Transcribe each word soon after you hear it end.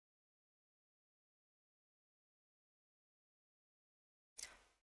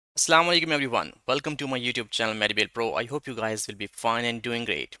Assalamu alaikum everyone. Welcome to my YouTube channel Medibil Pro. I hope you guys will be fine and doing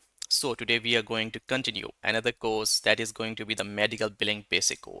great. So today we are going to continue another course that is going to be the medical billing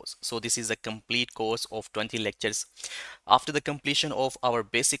basic course. So this is a complete course of 20 lectures. After the completion of our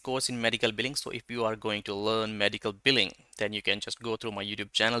basic course in medical billing, so if you are going to learn medical billing, then you can just go through my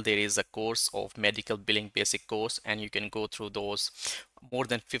YouTube channel. There is a course of medical billing basic course and you can go through those more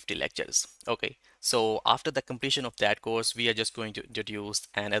than 50 lectures. Okay, so after the completion of that course, we are just going to introduce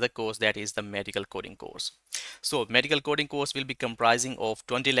another course, that is the medical coding course. So medical coding course will be comprising of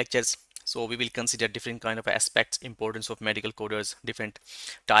 20 lectures. So we will consider different kind of aspects, importance of medical coders, different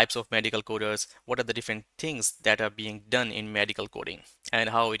types of medical coders, what are the different things that are being done in medical coding,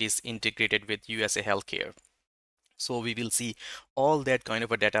 and how it is integrated with USA healthcare. So we will see all that kind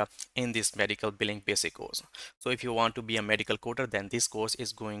of a data in this medical billing basic course. So if you want to be a medical coder, then this course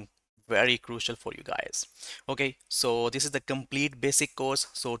is going very crucial for you guys. Okay, so this is the complete basic course.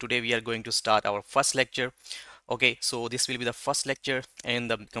 So today we are going to start our first lecture. Okay, so this will be the first lecture in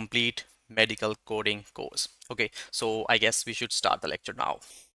the complete medical coding course. Okay, so I guess we should start the lecture now.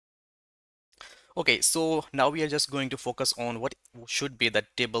 Okay, so now we are just going to focus on what should be the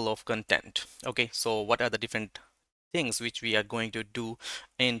table of content. Okay, so what are the different things which we are going to do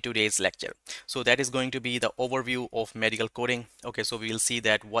in today's lecture. So that is going to be the overview of medical coding. Okay, so we will see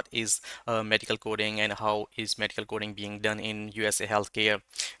that what is medical coding and how is medical coding being done in USA healthcare,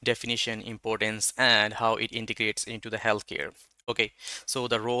 definition, importance, and how it integrates into the healthcare. Okay, so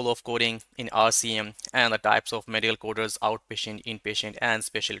the role of coding in RCM and the types of medical coders: outpatient, inpatient, and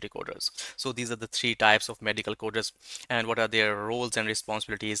specialty coders. So these are the three types of medical coders and what are their roles and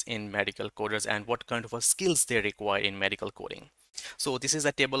responsibilities in medical coders and what kind of skills they require in medical coding. So this is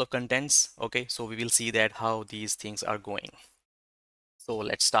a table of contents. Okay, so we will see that how these things are going. So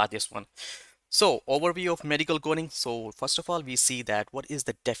let's start this one. So overview of medical coding. So first of all, we see that what is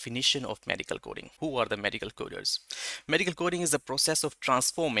the definition of medical coding? Who are the medical coders? Medical coding is the process of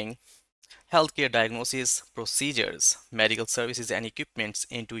transforming healthcare diagnosis, procedures, medical services, and equipments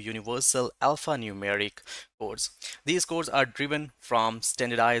into universal alphanumeric codes. These codes are driven from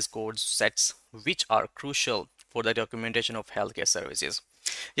standardized code sets, which are crucial for the documentation of healthcare services.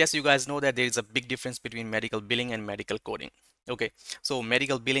 Yes, you guys know that there is a big difference between medical billing and medical coding. Okay, so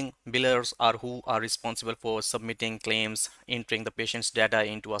medical billing billers are who are responsible for submitting claims, entering the patient's data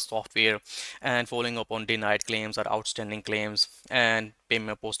into a software, and following up on denied claims or outstanding claims, and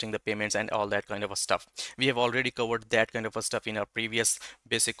payment, posting the payments, and all that kind of a stuff. We have already covered that kind of a stuff in our previous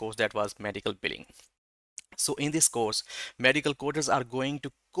basic course, that was medical billing. So in this course, medical coders are going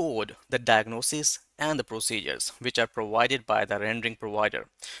to code the diagnosis and the procedures which are provided by the rendering provider.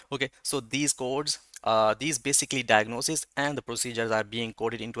 Okay, so these codes, these basically diagnosis and the procedures are being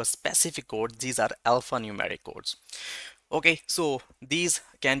coded into a specific code. These are alphanumeric codes. Okay, so these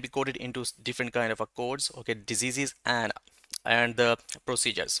can be coded into different kind of a codes. Okay, diseases and the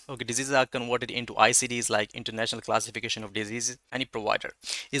procedures. Okay, diseases are converted into ICDs, like International Classification of Diseases. Any provider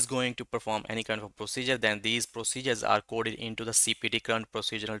is going to perform any kind of a procedure, then these procedures are coded into the CPT, current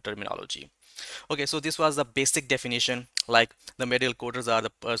procedural terminology. Okay, so this was the basic definition. Like the medical coders are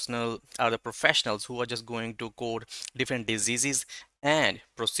the professionals who are just going to code different diseases and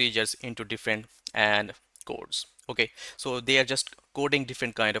procedures into different and codes. Okay, so they are just coding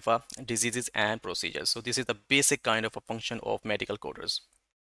different kind of diseases and procedures. So this is the basic kind of a function of medical coders.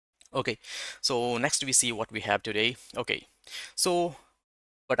 Okay, so next we see what we have today. Okay, so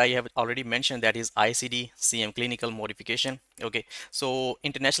but I have already mentioned, that is ICD-CM, clinical modification. Okay, so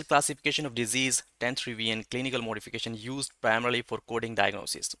International Classification of Disease 10-3VN, clinical modification, used primarily for coding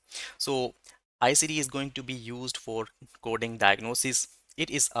diagnosis. So ICD is going to be used for coding diagnosis. It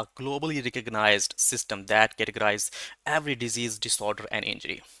is a globally recognized system that categorizes every disease, disorder, and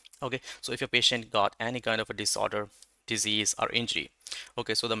injury. Okay, so if a patient got any kind of a disorder, disease, or injury,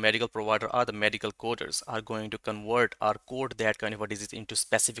 okay, so the medical provider or the medical coders are going to convert or code that kind of a disease into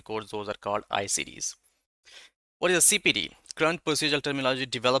specific codes. Those are called ICDs. What is a CPD? Current procedural terminology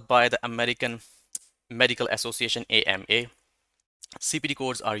developed by the American Medical Association, AMA. CPD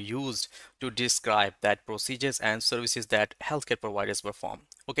codes are used to describe that procedures and services that healthcare providers perform.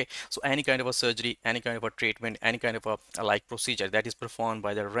 Okay, so any kind of a surgery, any kind of a treatment, any kind of a like procedure that is performed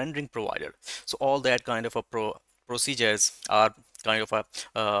by the rendering provider. So all that kind of a procedures are kind of a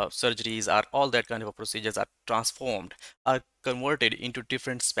surgeries, are all that kind of a procedures are transformed, are converted into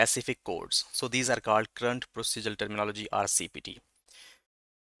different specific codes. So these are called current procedural terminology, or CPT.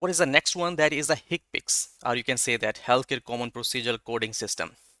 What is the next one? That is a HCPCS, or you can say that Healthcare Common Procedural Coding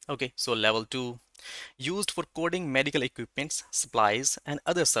System. Okay, so level 2, used for coding medical equipments, supplies, and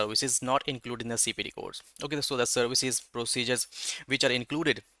other services not included in the CPT codes. Okay, so the services, procedures which are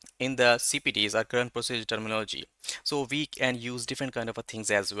included in the CPTs, our current procedure terminology, so we can use different kind of a things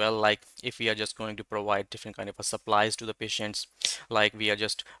as well. Like if we are just going to provide different kind of a supplies to the patients, like we are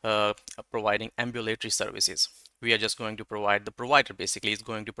just providing ambulatory services, we are just going to provide, the provider basically is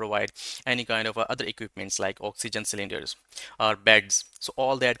going to provide any kind of other equipments like oxygen cylinders or beds. So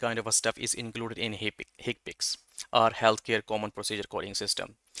all that kind of a stuff is included in HCPCS, or healthcare common procedure coding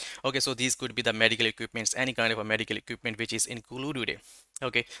system. Okay, so these could be the medical equipments, any kind of a medical equipment which is included.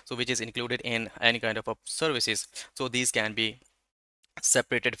 Okay, so which is included in any kind of a services. So these can be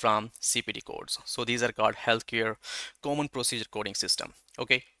separated from CPT codes. So these are called healthcare common procedure coding system.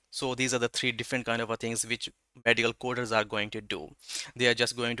 Okay, so these are the three different kind of things which medical coders are going to do. They are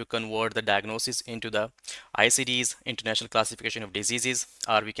just going to convert the diagnosis into the ICDs, International Classification of Diseases,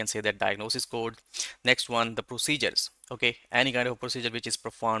 or we can say that diagnosis code. Next one, the procedures. Okay, any kind of procedure which is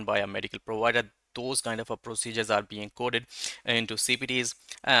performed by a medical provider, those kind of procedures are being coded into CPTs.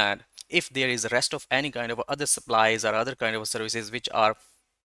 And if there is a rest of any kind of other supplies or other kind of services which are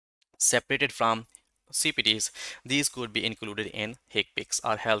separated from CPTs, these could be included in HCPCS,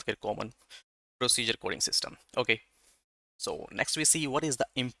 or healthcare common procedure coding system. Okay, so next we see what is the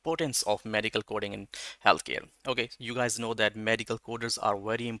importance of medical coding in healthcare. Okay, you guys know that medical coders are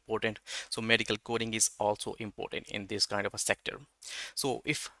very important. So medical coding is also important in this kind of a sector. So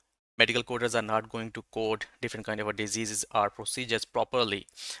if medical coders are not going to code different kind of a diseases or procedures properly,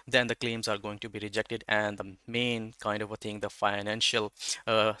 then the claims are going to be rejected, and the main kind of a thing, the financial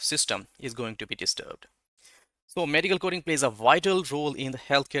system is going to be disturbed. So medical coding plays a vital role in the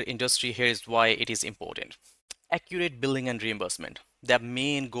healthcare industry. Here is why it is important. Accurate billing and reimbursement. The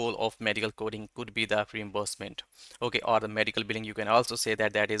main goal of medical coding could be the reimbursement, okay, or the medical billing. You can also say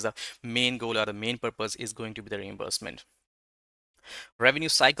that that is the main goal, or the main purpose is going to be the reimbursement. Revenue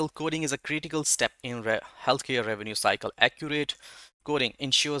cycle coding is a critical step in healthcare revenue cycle. Accurate coding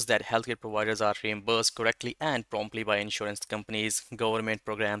ensures that healthcare providers are reimbursed correctly and promptly by insurance companies, government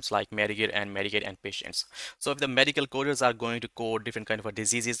programs like Medicare and Medicaid, and patients. So if the medical coders are going to code different kind of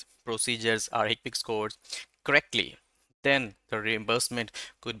diseases, procedures, or HCPCS codes correctly, then the reimbursement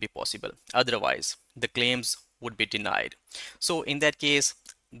could be possible. Otherwise, the claims would be denied. So in that case,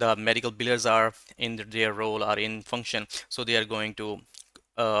 the medical billers are in their role or in function, so they are going to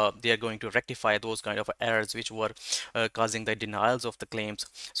rectify those kind of errors which were causing the denials of the claims.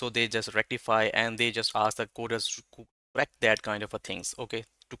 So they just rectify, and they just ask the coders to correct that kind of a things, okay,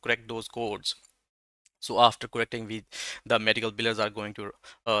 to correct those codes. So after correcting, the medical billers are going to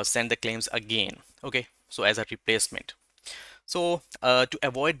send the claims again, okay, so as a replacement. So to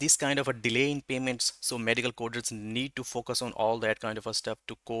avoid this kind of a delay in payments, so medical coders need to focus on all that kind of a stuff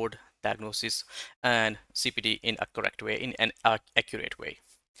to code diagnosis and CPT in a correct way, in an accurate way.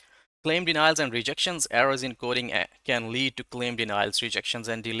 Claim denials and rejections. Errors in coding can lead to claim denials, rejections,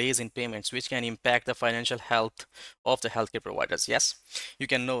 and delays in payments, which can impact the financial health of the healthcare providers. Yes, you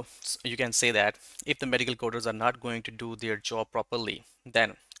can say that if the medical coders are not going to do their job properly,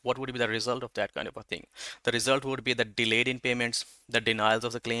 then what would be the result of that kind of a thing? The result would be the delayed in payments, the denials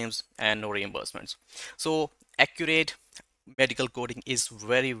of the claims, and no reimbursements. So accurate medical coding is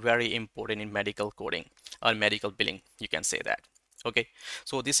very, very important in medical coding or medical billing. You can say that. Okay,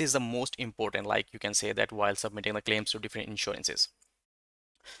 so this is the most important, like you can say that while submitting the claims to different insurances.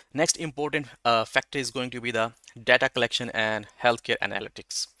 Next important factor is going to be the data collection and healthcare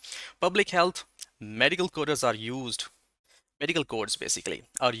analytics. Public health medical coders are used. Medical codes basically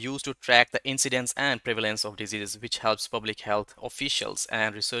are used to track the incidence and prevalence of diseases, which helps public health officials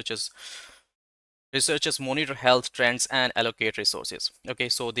and researchers monitor health trends and allocate resources. Okay,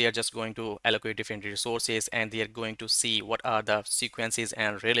 so they are just going to allocate different resources, and they are going to see what are the sequences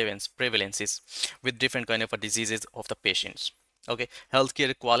and relevance prevalences with different kind of diseases of the patients. Okay,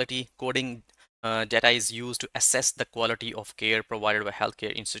 healthcare quality coding data is used to assess the quality of care provided by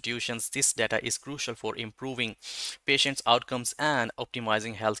healthcare institutions. This data is crucial for improving patients' outcomes and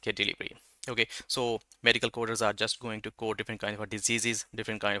optimizing healthcare delivery. Okay, so medical coders are just going to code different kind of diseases,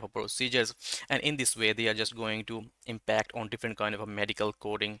 different kind of procedures, and in this way they are just going to impact on different kind of a medical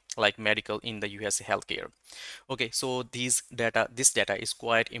coding, like medical in the US healthcare. Okay, so this data is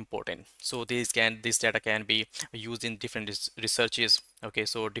quite important. So this data can be used in different researches. Okay,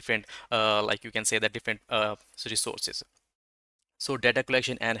 so different like you can say that different resources. So data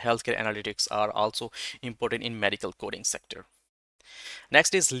collection and healthcare analytics are also important in medical coding sector.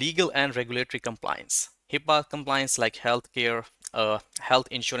 Next is legal and regulatory compliance. HIPAA compliance, like healthcare, Health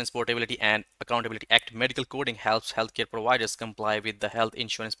Insurance Portability and Accountability Act. Medical coding helps healthcare providers comply with the Health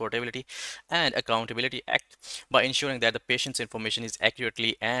Insurance Portability and Accountability Act by ensuring that the patient's information is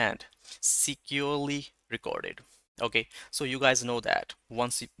accurately and securely recorded. Okay, so you guys know that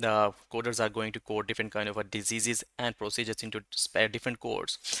once the coders are going to code different kind of diseases and procedures into different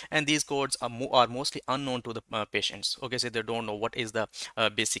codes, and these codes are mostly unknown to the patients. Okay, so they don't know what is the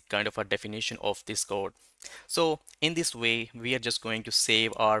basic kind of a definition of this code. So in this way, we are just going to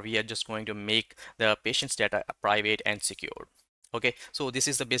save, or we are just going to make the patient's data private and secure. Okay, so this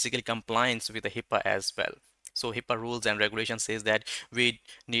is the basically compliance with the HIPAA as well. So HIPAA rules and regulations says that we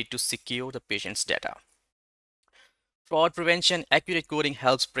need to secure the patient's data. Fraud prevention, accurate coding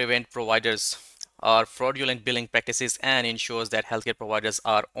helps prevent providers or fraudulent billing practices and ensures that healthcare providers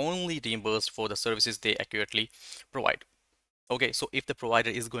are only reimbursed for the services they accurately provide. Okay, so if the provider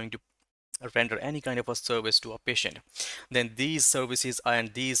is going to render any kind of a service to a patient, then these services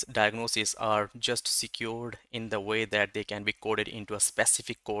and these diagnoses are just secured in the way that they can be coded into a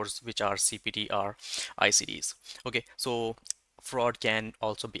specific codes, which are CPT or ICDs. Okay, so fraud can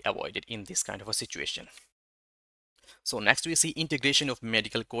also be avoided in this kind of a situation. So next we see integration of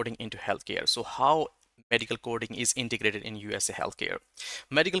medical coding into healthcare. So how medical coding is integrated in USA healthcare.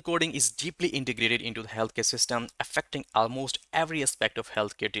 Medical coding is deeply integrated into the healthcare system, affecting almost every aspect of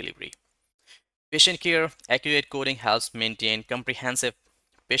healthcare delivery. Patient care, accurate coding helps maintain comprehensive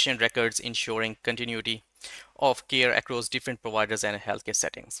patient records, ensuring continuity of care across different providers and healthcare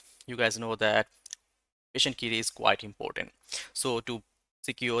settings. You guys know that patient care is quite important. So to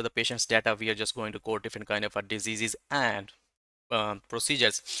secure the patient's data, we are just going to code different kind of diseases and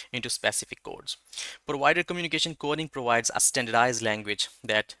procedures into specific codes. Provider communication coding provides a standardized language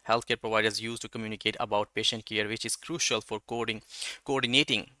that healthcare providers use to communicate about patient care, which is crucial for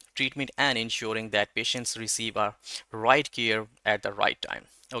coordinating treatment and ensuring that patients receive a right care at the right time.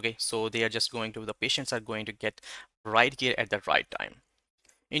 Okay, so they are just going to, the patients are going to get right care at the right time.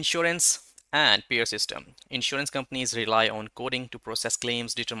 Insurance and payer system. Insurance companies rely on coding to process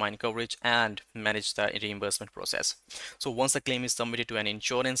claims, determine coverage, and manage the reimbursement process. So once the claim is submitted to an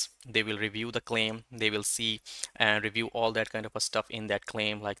insurance, they will review the claim. They will see and review all that kind of a stuff in that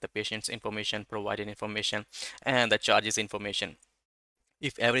claim, like the patient's information, provided information, and the charges information.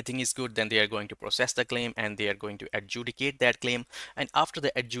 If everything is good, then they are going to process the claim and they are going to adjudicate that claim. And after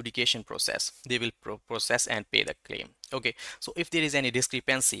the adjudication process, they will process and pay the claim. Okay, so if there is any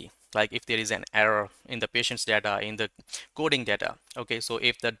discrepancy, like if there is an error in the patient's data, in the coding data, okay, so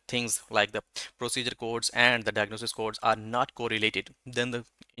if the things like the procedure codes and the diagnosis codes are not correlated, then the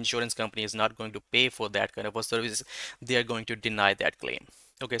insurance company is not going to pay for that kind of a service. They are going to deny that claim.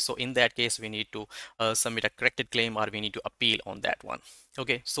 Okay, so in that case, we need to submit a corrected claim, or we need to appeal on that one.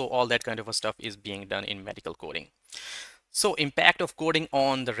 Okay, so all that kind of a stuff is being done in medical coding. So impact of coding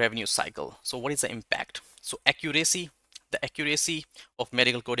on the revenue cycle. So what is the impact? So accuracy. The accuracy of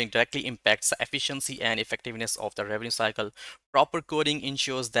medical coding directly impacts the efficiency and effectiveness of the revenue cycle. Proper coding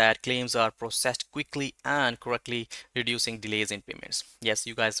ensures that claims are processed quickly and correctly, reducing delays in payments. Yes,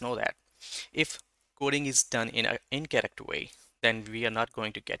 you guys know that. If coding is done in an incorrect way, then we are not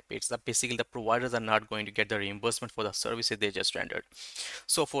going to get paid. So basically, the providers are not going to get the reimbursement for the services they just rendered.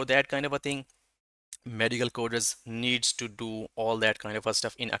 So for that kind of a thing, medical coders needs to do all that kind of a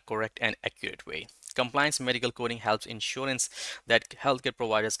stuff in a correct and accurate way. Compliance medical coding helps insurance that healthcare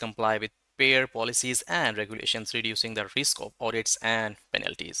providers comply with payer policies and regulations, reducing the risk of audits and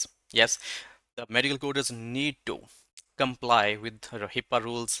penalties. Yes, the medical coders need to comply with the HIPAA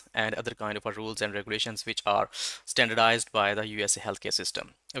rules and other kind of rules and regulations which are standardized by the USA healthcare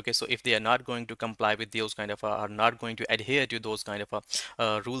system. Okay, so if they are not going to comply with those kind of are not going to adhere to those kind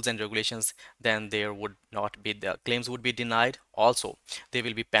of rules and regulations, then there would not be, the claims would be denied. Also, they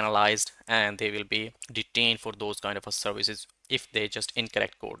will be penalized and they will be detained for those kind of services if they just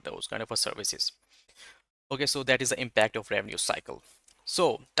incorrect code those kind of services. Okay, so that is the impact of revenue cycle.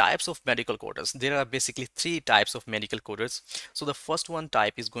 So types of medical coders. There are basically three types of medical coders. So the first one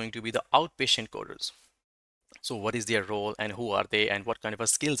type is going to be the outpatient coders. So what is their role and who are they and what kind of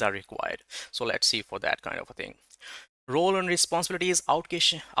skills are required? So let's see for that kind of a thing. Role and responsibilities.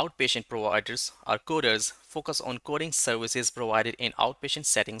 Outpatient providers or coders focus on coding services provided in outpatient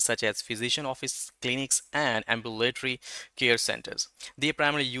settings such as physician office, clinics, and ambulatory care centers. They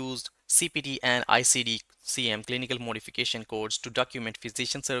primarily use CPT and ICD-CM clinical modification codes to document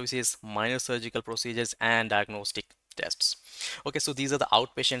physician services, minor surgical procedures, and diagnostic tests. Okay, so these are the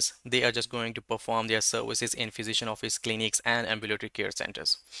outpatients. They are just going to perform their services in physician office, clinics, and ambulatory care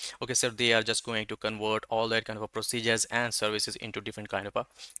centers. Okay, so they are just going to convert all that kind of procedures and services into different kind of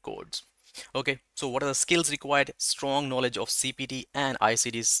codes. Okay, so what are the skills required? Strong knowledge of CPT and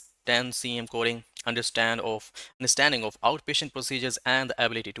ICD's 10 CM coding, understanding of outpatient procedures, and the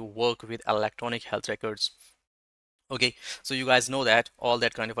ability to work with electronic health records. Okay, so you guys know that all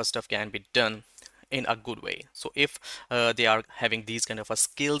that kind of stuff can be done in a good way. So if they are having these kind of a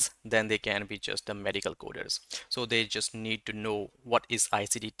skills, then they can be just the medical coders. So they just need to know what is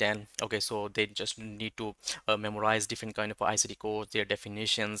ICD-10. Okay, so they just need to memorize different kind of ICD codes, their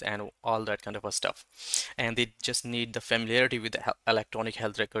definitions, and all that kind of a stuff. And they just need the familiarity with the electronic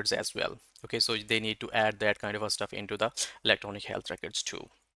health records as well. Okay, so they need to add that kind of a stuff into the electronic health records too.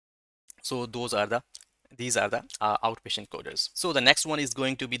 So these are the outpatient coders. So the next one is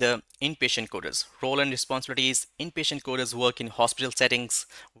going to be the inpatient coders. Role and responsibilities. Inpatient coders work in hospital settings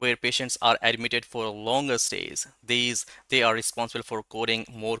where patients are admitted for longer stays. They are responsible for coding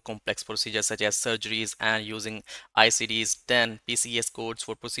more complex procedures such as surgeries and using ICD-10 PCS codes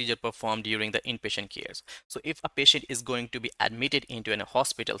for procedure performed during the inpatient cares. So if a patient is going to be admitted into a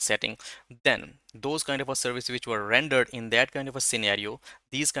hospital setting, then those kind of a service which were rendered in that kind of a scenario,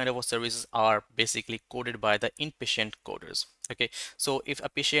 these kind of services are basically coded by the inpatient coders. Okay, so if a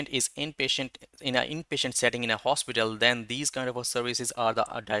patient is inpatient in an inpatient setting in a hospital, then these kind of services are the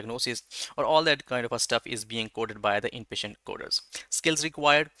diagnosis or all that kind of a stuff is being coded by the inpatient coders. Skills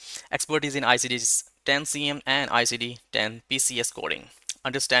required: expertise in ICD-10 CM and ICD-10 PCS coding,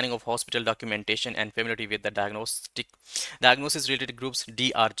 understanding of hospital documentation, and familiarity with the diagnosis related groups,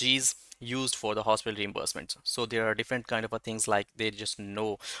 DRGs, used for the hospital reimbursements. So there are different kind of a things, like they just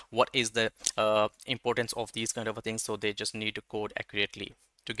know what is the importance of these kind of a things, so they just need to code accurately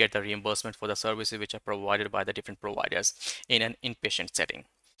to get the reimbursement for the services which are provided by the different providers in an inpatient setting.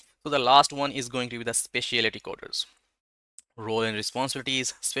 So the last one is going to be the specialty coders. Role and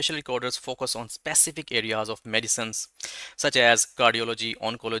responsibilities: specialty coders focus on specific areas of medicines such as cardiology,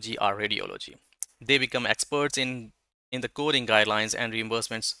 oncology, or radiology. They become experts in the coding guidelines and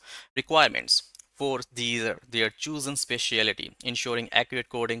reimbursements requirements for their chosen specialty, ensuring accurate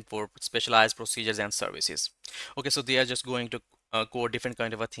coding for specialized procedures and services. Okay, so they are just going to code different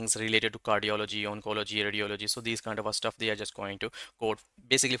kind of things related to cardiology, oncology, radiology. So these kind of stuff they are just going to code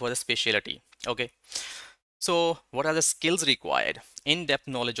basically for the specialty. Okay. So what are the skills required? In-depth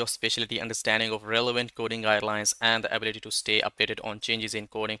knowledge of specialty, understanding of relevant coding guidelines, and the ability to stay updated on changes in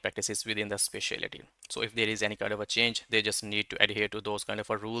coding practices within the specialty. So if there is any kind of a change, they just need to adhere to those kind of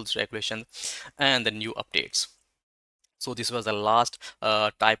rules, regulations, and the new updates. So this was the last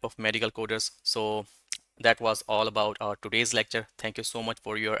type of medical coders. So that was all about our today's lecture. Thank you so much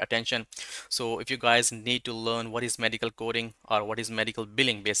for your attention. So if you guys need to learn what is medical coding or what is medical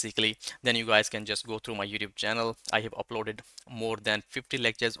billing basically, then you guys can just go through my YouTube channel. I have uploaded more than 50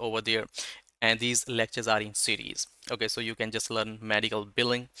 lectures over there, and these lectures are in series. Okay, so you can just learn medical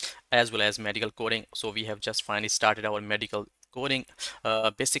billing as well as medical coding. So we have just finally started our medical coding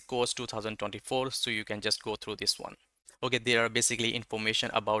basic course 2024, so you can just go through this one. Okay, there are basically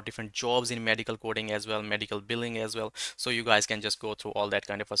information about different jobs in medical coding as well, medical billing as well. So you guys can just go through all that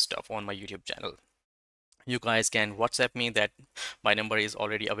kind of a stuff on my YouTube channel. You guys can WhatsApp me, that my number is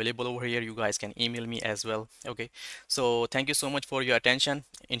already available over here. You guys can email me as well. Okay, so thank you so much for your attention.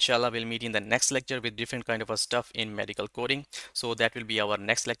 Inshallah, we'll meet in the next lecture with different kind of a stuff in medical coding. So that will be our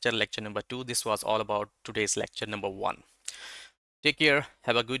next lecture, lecture number 2. This was all about today's lecture number 1. Take care,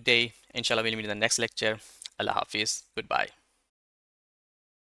 have a good day. Inshallah, we'll meet in the next lecture. Allah Hafiz. Goodbye.